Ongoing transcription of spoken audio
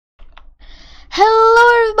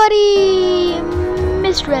Hello everybody,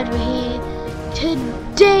 Mr.Edvil here.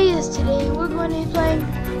 Today we're going to be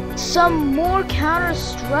playing some more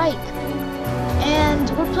Counter-Strike. And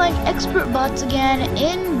we're playing Expert Bots again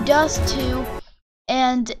in Dust 2.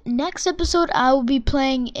 And next episode I will be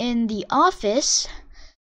playing in The Office.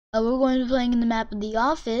 We're going to be playing in the map of The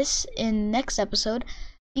Office in next episode.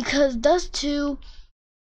 Because Dust 2,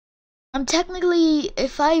 I'm technically,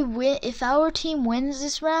 if our team wins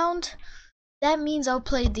this round, that means I'll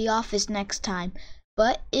play The Office next time.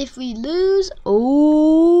 But if we lose,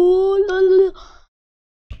 we're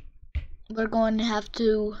going to have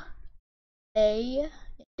to play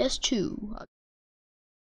just 2.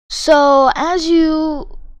 So, as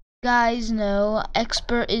you guys know,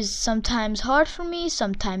 Expert is sometimes hard for me,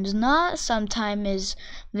 sometimes not, sometimes is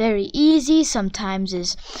very easy, sometimes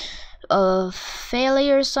is a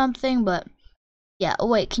failure or something, but yeah. Oh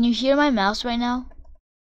wait, can you hear my mouse right now?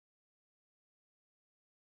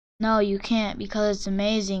 No, you can't, because it's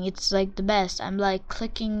amazing. It's like the best. I'm like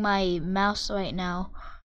clicking my mouse right now.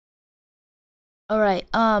 Alright,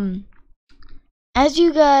 as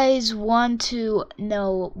you guys want to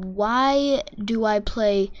know, why do I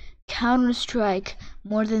play Counter-Strike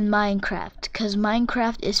more than Minecraft? Because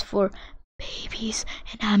Minecraft is for babies,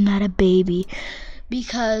 and I'm not a baby.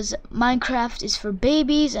 Because Minecraft is for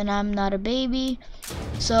babies, and I'm not a baby.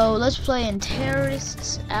 So let's play in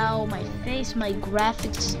Terrorists. Ow, my face, my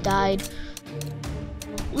graphics just died.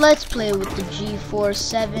 Let's play with the G4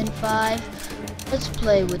 75. Let's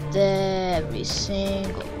play with every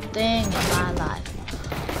single thing in my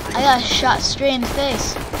life. I got shot straight in the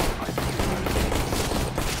face.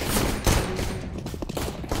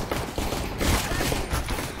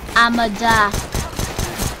 I'ma die.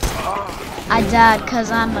 I died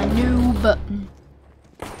cause I'm a noob.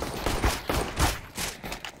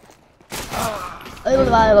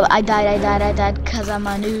 I died cause I'm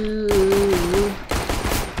a noob.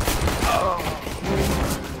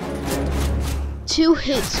 2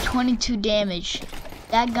 hits, 22 damage.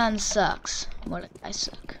 That gun sucks. What I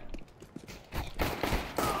suck.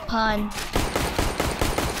 Pun.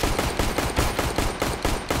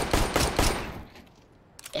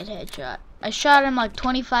 Get headshot. I shot him like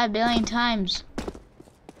 25 billion times.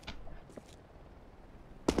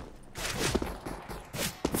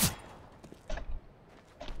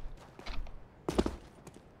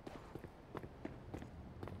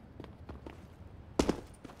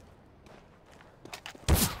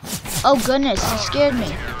 Oh goodness, he scared me.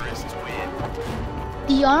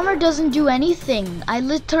 The armor doesn't do anything. I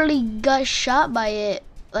literally got shot by it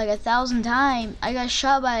like 1,000 times. I got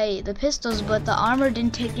shot by the pistols, but the armor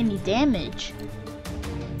didn't take any damage.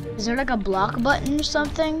 Is there like a block button or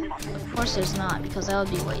something? Of course there's not, because that would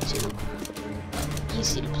be way too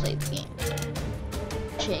easy to play the game.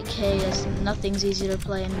 JK, nothing's easy to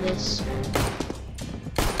play in this.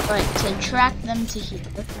 Alright, to track them to here,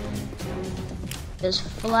 just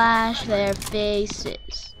flash their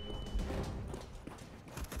faces.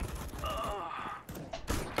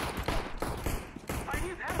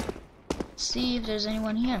 See if there's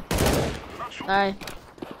anyone here. Sorry.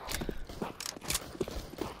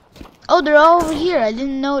 Oh, they're all over here. I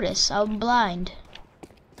didn't notice. I'm blind.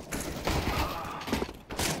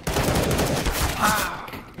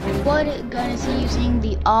 What gun is he using?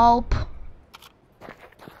 The ALP.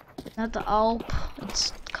 Not the ALP.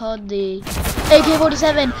 It's called the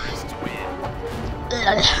AK-47.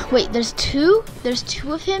 Wait, there's 2? There's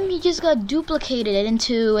 2 of him? He just got duplicated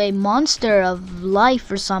into a monster of life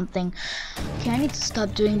or something. Okay, I need to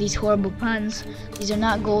stop doing these horrible puns. These are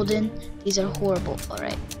not golden. These are horrible.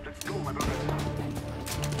 Alright.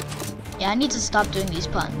 Yeah, I need to stop doing these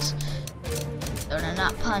puns. They're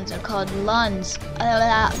not puns. They're called luns.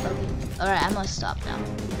 Alright, I must stop now.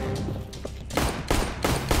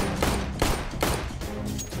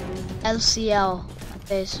 LCL. My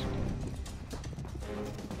face.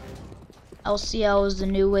 LCL is the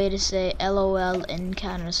new way to say LOL in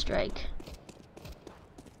Counter-Strike.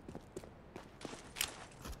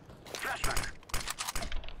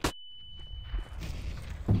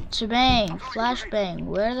 Shebang, flashbang,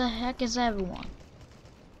 where the heck is everyone?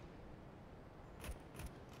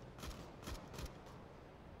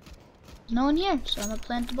 There's no one here, so I'm gonna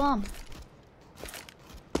plant the bomb.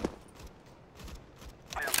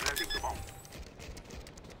 I am planting the bomb.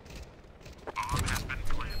 Bomb has been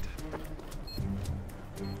planted.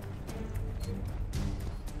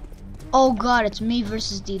 Oh god, it's me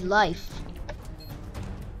versus the life.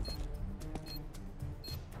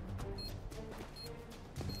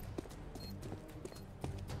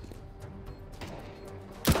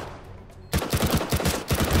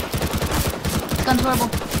 Gun's horrible.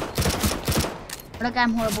 Look,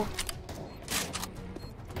 I'm horrible.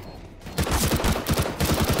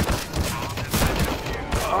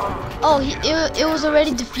 Oh, it was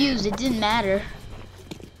already defused. It didn't matter.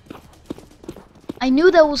 I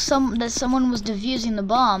knew that someone was defusing the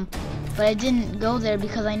bomb, but I didn't go there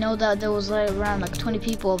because I know that there was like around like 20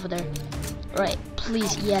 people over there. Right,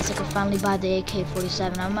 please, yes, I can finally buy the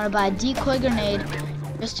AK-47. I'm gonna buy a decoy grenade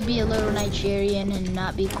just to be a little Nigerian and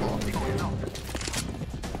not be cool.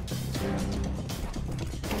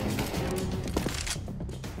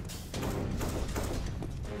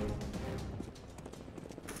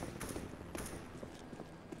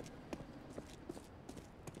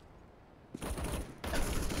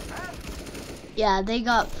 Yeah, they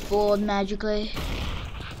got fooled magically.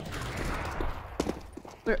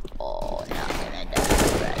 We're all not gonna die.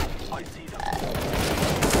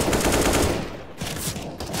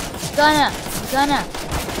 Gonna.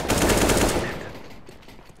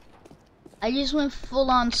 I just went full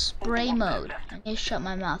on spray mode. I need to shut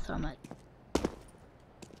my mouth on it.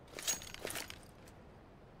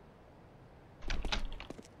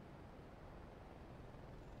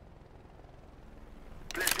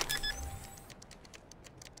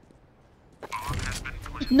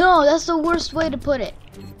 No, that's the worst way to put it.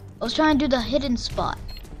 I was trying to do the hidden spot.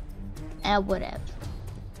 Whatever.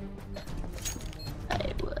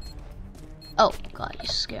 Oh god, you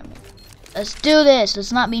scare me. Let's do this.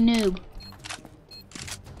 Let's not be noob.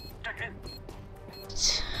 Check in.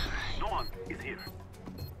 No one is here.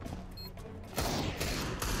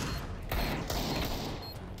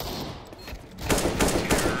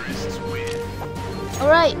 Terrorists win.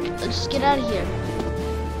 Alright, let's just get out of here.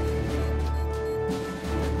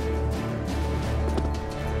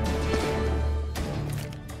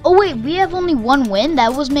 Oh wait, we have only one win?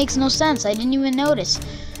 That makes no sense. I didn't even notice.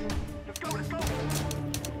 Let's go.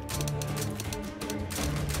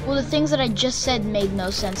 Well, the things that I just said made no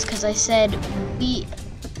sense because I said we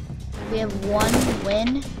have one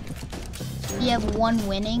win. We have one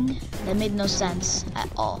winning. That made no sense at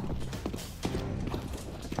all.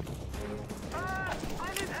 I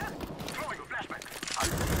need help. Throwing a flashback.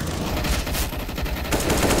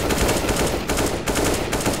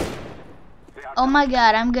 Oh my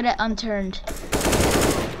god, I'm good at unturned.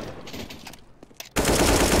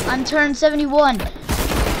 Unturned 71.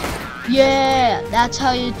 Yeah, that's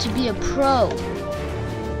how you to be a pro.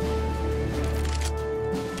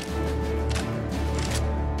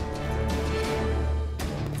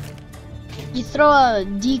 You throw a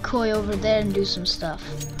decoy over there and do some stuff.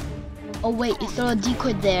 Oh wait, you throw a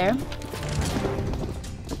decoy there.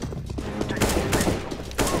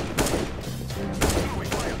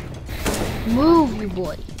 Move, you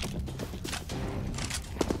boy.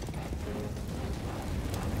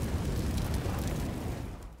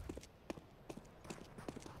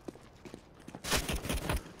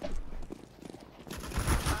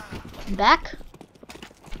 Back.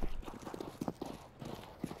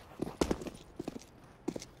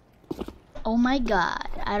 Oh my god,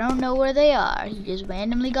 I don't know where they are. He just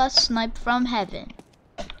randomly got sniped from heaven.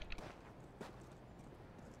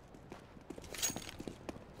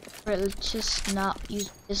 Alright, let's just not use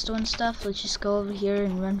pistol and stuff. Let's just go over here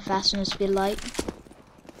and run faster than speed of light.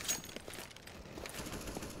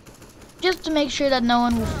 Just to make sure that no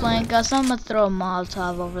one will flank us, I'm gonna throw a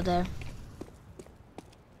Molotov over there.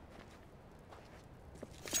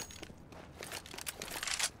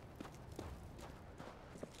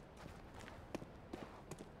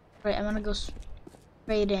 Right, I'm gonna go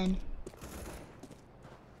straight in.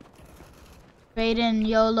 Straight in,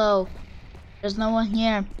 YOLO. There's no one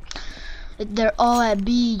here. They're all at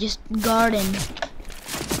B, just guarding.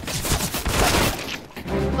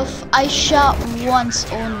 I shot once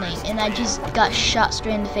only, and I just got shot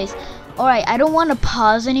straight in the face. Alright, I don't want to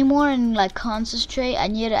pause anymore and like concentrate. I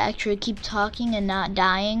need to actually keep talking and not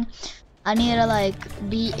dying. I need to like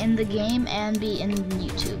be in the game and be in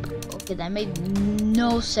YouTube. Okay, that made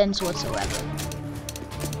no sense whatsoever.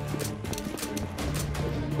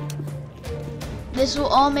 This will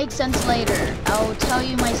all make sense later. I will tell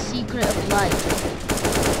you my secret of life.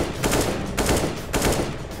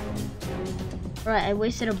 Right, I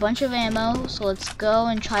wasted a bunch of ammo, so let's go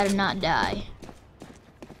and try to not die.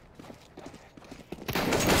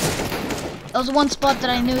 That was one spot that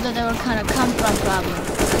I knew that they were kind of come from probably.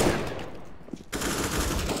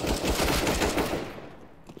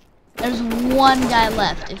 There's one guy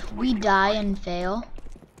left. If we die and fail.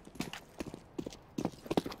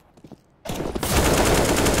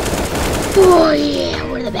 Oh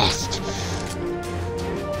yeah, we're the best.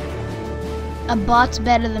 A bot's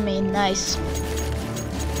better than me, nice.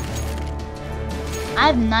 I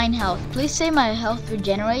have 9 health. Please say my health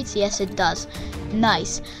regenerates. Yes, it does.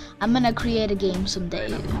 Nice. I'm gonna create a game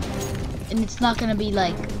someday. And it's not gonna be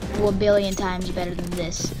like 4 billion times better than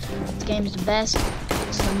this. This game's the best.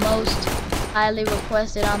 It's the most highly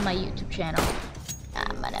requested on my YouTube channel.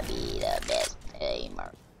 I'm gonna be the best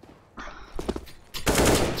gamer.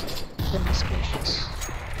 Goodness gracious.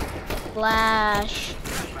 Flash.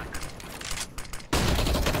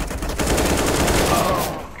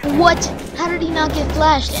 What? How did he not get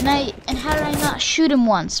flashed? And how did I not shoot him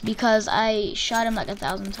once? Because I shot him like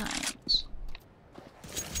 1,000 times.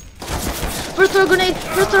 First throw grenade!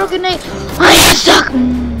 First throw grenade! I suck!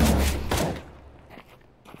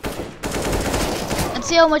 Let's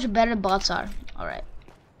see how much better bots are. Alright.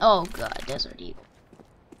 Oh god, Desert Eagle.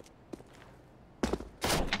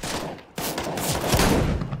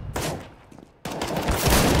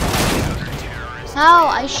 How?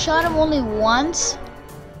 I shot him only once?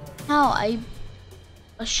 How?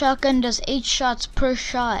 A shotgun does 8 shots per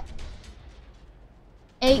shot.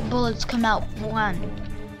 8 bullets come out 1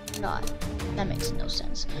 shot. That makes no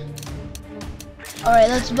sense. Alright,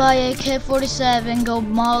 let's buy AK-47, go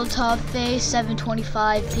Molotov face,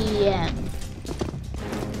 7:25 p.m.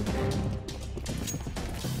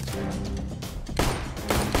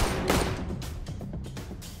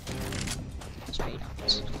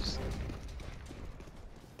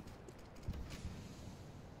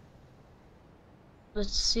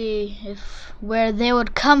 Let's see if where they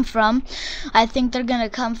would come from. I think they're gonna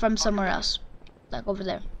come from somewhere else, like over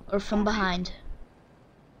there, or from behind.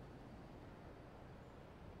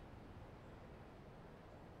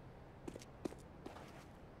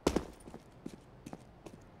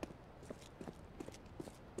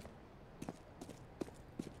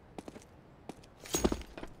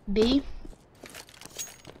 B.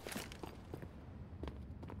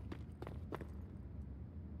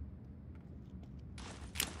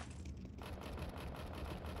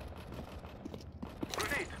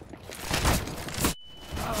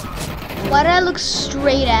 Why did I look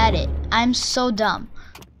straight at it? I'm so dumb.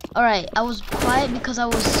 Alright, I was quiet because I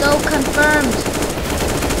was so confirmed.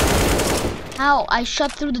 How? I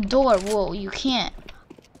shut through the door. Whoa, you can't.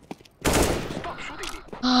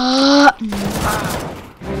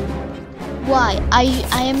 Why? I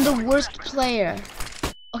am the worst player.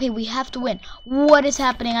 Okay, we have to win. What is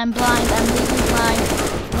happening? I'm blind. I'm legally blind.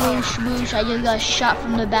 Whoosh, whoosh. I just got shot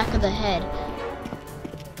from the back of the head.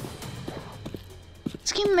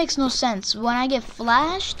 This game makes no sense. When I get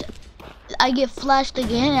flashed, I get flashed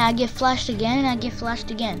again, and I get flashed again, and I get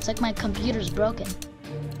flashed again. It's like my computer's broken.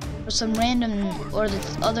 Or some random, or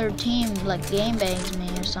the other team, like, game bangs me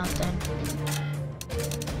or something.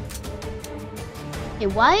 Okay,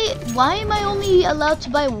 why am I only allowed to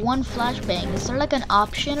buy 1 flashbang? Is there like an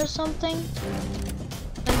option or something?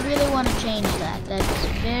 I really want to change that. That's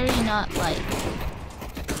very not like.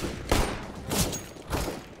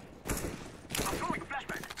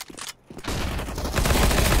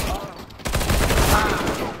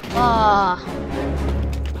 Ah.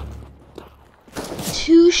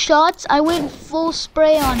 2 shots? I went full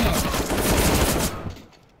spray on him.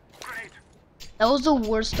 That was the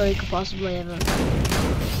worst story you could possibly ever.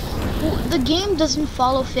 Well, the game doesn't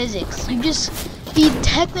follow physics. He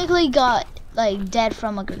technically got like dead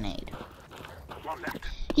from a grenade.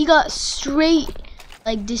 He got straight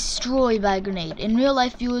like destroyed by a grenade. In real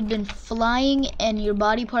life you would have been flying and your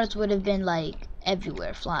body parts would have been like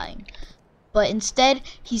everywhere flying. But instead,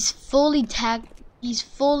 he's fully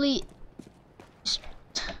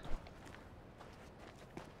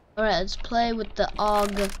Alright, let's play with the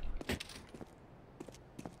AUG.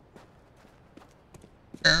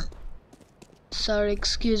 Sorry,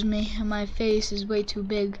 excuse me. My face is way too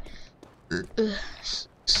big.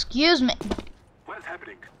 Excuse me. What's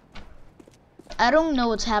happening? I don't know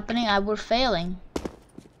what's happening. We're failing.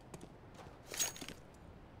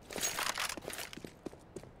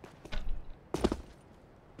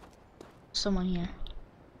 Someone here.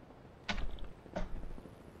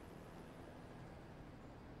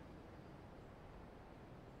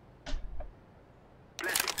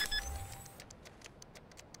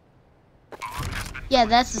 Yeah,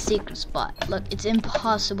 that's the secret spot. Look, it's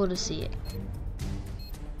impossible to see it.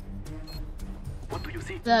 What do you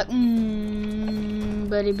see? Like,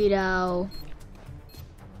 buddy beat out.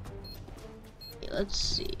 Let's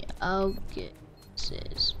see. I'll get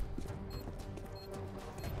this.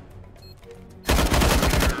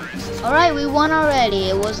 Alright, we won already.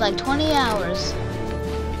 It was like 20 hours.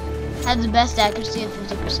 Had the best accuracy of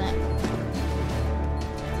 50%.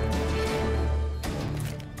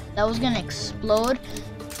 That was gonna explode.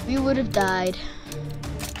 We would have died.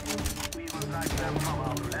 We will drive them from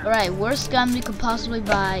our land. Alright, worst gun we could possibly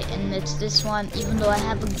buy, and it's this one. Even though I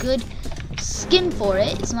have a good skin for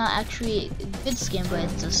it, it's not actually a good skin, but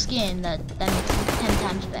it's a skin that makes it 10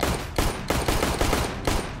 times better.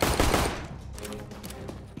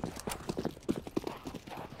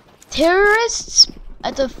 Terrorists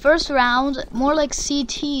at the first round, more like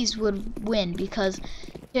CTs would win because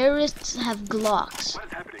terrorists have Glocks. What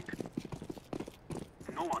is happening?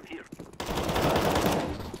 No one here.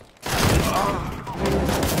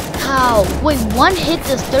 How? Wait, one hit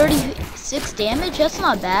does 36 damage? That's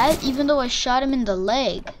not bad, even though I shot him in the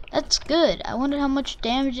leg. That's good. I wonder how much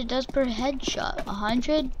damage it does per headshot.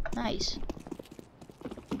 100? Nice.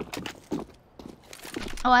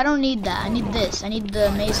 Oh, I don't need that. I need this. I need the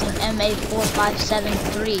amazing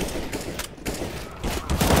MA4573.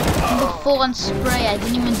 The full-on spray. I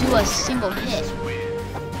didn't even do a single hit.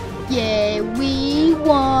 Yeah, we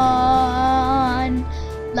won.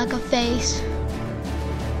 Like a face.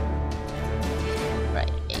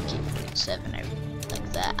 Right, AK-47. I really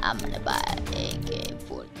like that. I'm gonna buy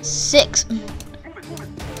AK-46.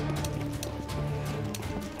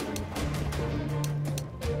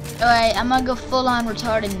 Alright, I'm gonna go full on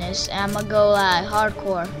retardedness, and I'm gonna go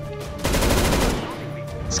hardcore.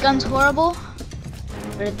 This gun's horrible,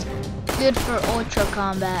 but it's good for ultra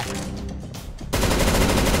combat.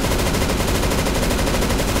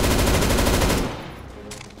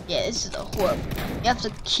 Yeah, this is a horrible. You have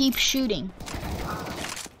to keep shooting.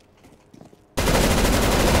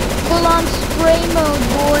 Full on spray mode,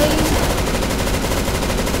 boys.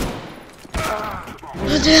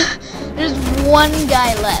 There's one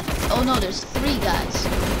guy left. Oh no, there's 3 guys.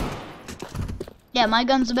 Yeah, my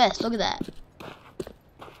gun's the best. Look at that.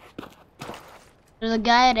 There's a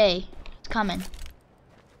guy at A. He's coming.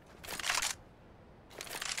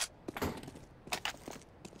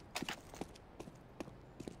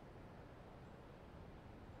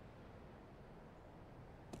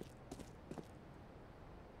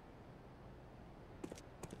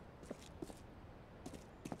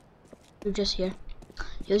 You're just here.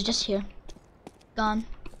 He was just here. Gone.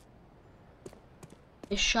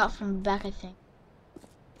 He shot from the back, I think.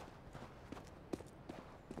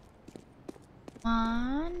 Come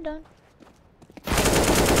on, don't.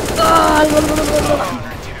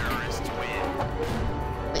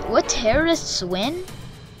 Wait, what terrorists win?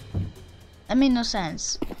 That made no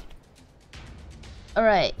sense.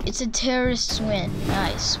 Alright, it's a terrorist win.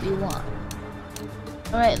 Nice, we won.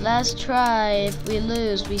 Alright, last try. If we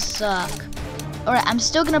lose, we suck. Alright, I'm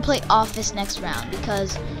still gonna play Office next round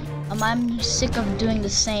because I'm sick of doing the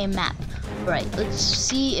same map. Alright, let's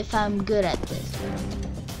see if I'm good at this.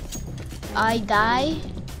 I die.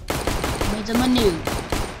 Means I'm a noob.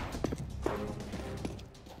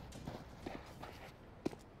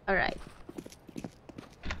 Alright.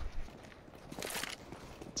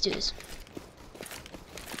 Let's do this.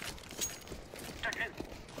 Check in.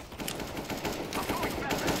 I'm going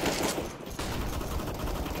back.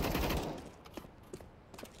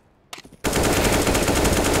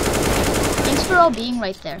 Thanks for all being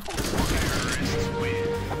right there.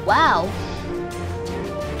 Wow.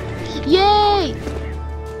 Yay!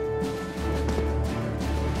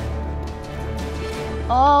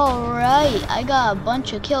 Alright, I got a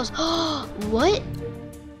bunch of kills. What?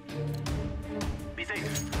 Be safe.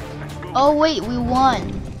 Let's go. Oh wait, we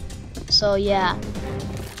won. So yeah.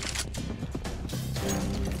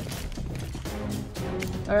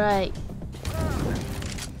 Alright.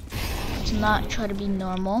 Let's not try to be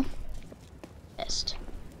normal. Best.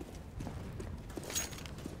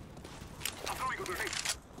 I'm throwing a grenade.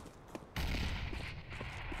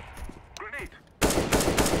 Grenade.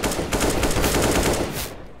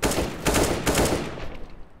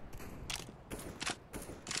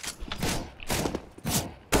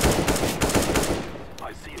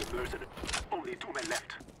 I see a person. Only 2 men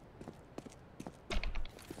left.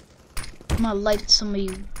 I'm gonna light some of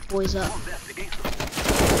you boys up. One left against them.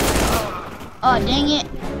 Oh dang it.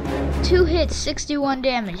 2 hits, 61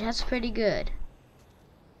 damage. That's pretty good.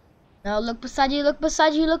 No, look beside you, look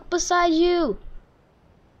beside you, look beside you.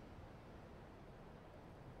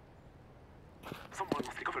 Someone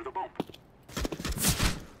must recover the bomb.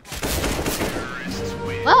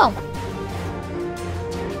 Well,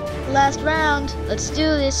 last round. Let's do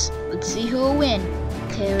this. Let's see who will win.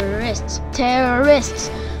 Terrorists, terrorists.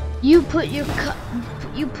 You put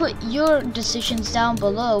your decisions down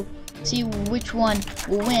below. See which one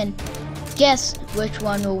will win. Guess which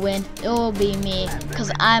one will win. It will be me,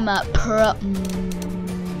 cause I'm a pro.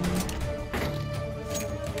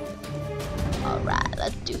 Alright,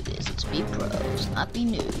 let's do this. Let's be pros, not be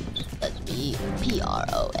noobs. Let's be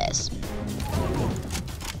PROS.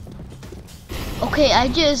 Okay,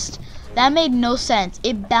 that made no sense.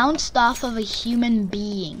 It bounced off of a human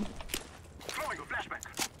being. Throwing a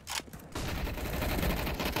flashback.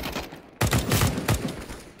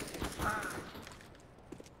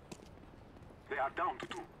 They are down to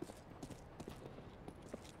 2.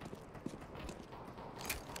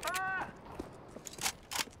 Ah!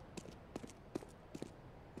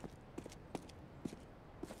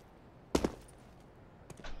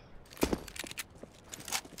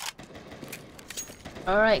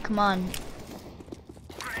 Alright, come on.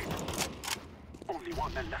 Great. Only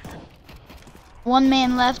 1 man left. One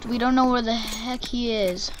man left. We don't know where the heck he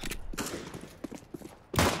is.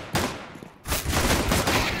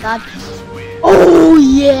 God. Oh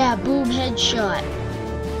yeah, boom, headshot.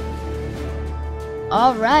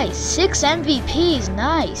 Alright, 6 MVPs,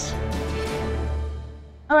 nice.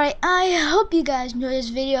 Alright, I hope you guys enjoyed this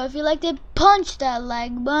video. If you liked it, punch that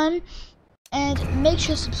like button. And make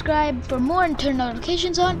sure to subscribe for more and turn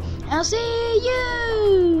notifications on. And I'll see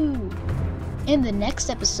you in the next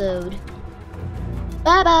episode.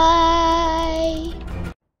 Bye bye.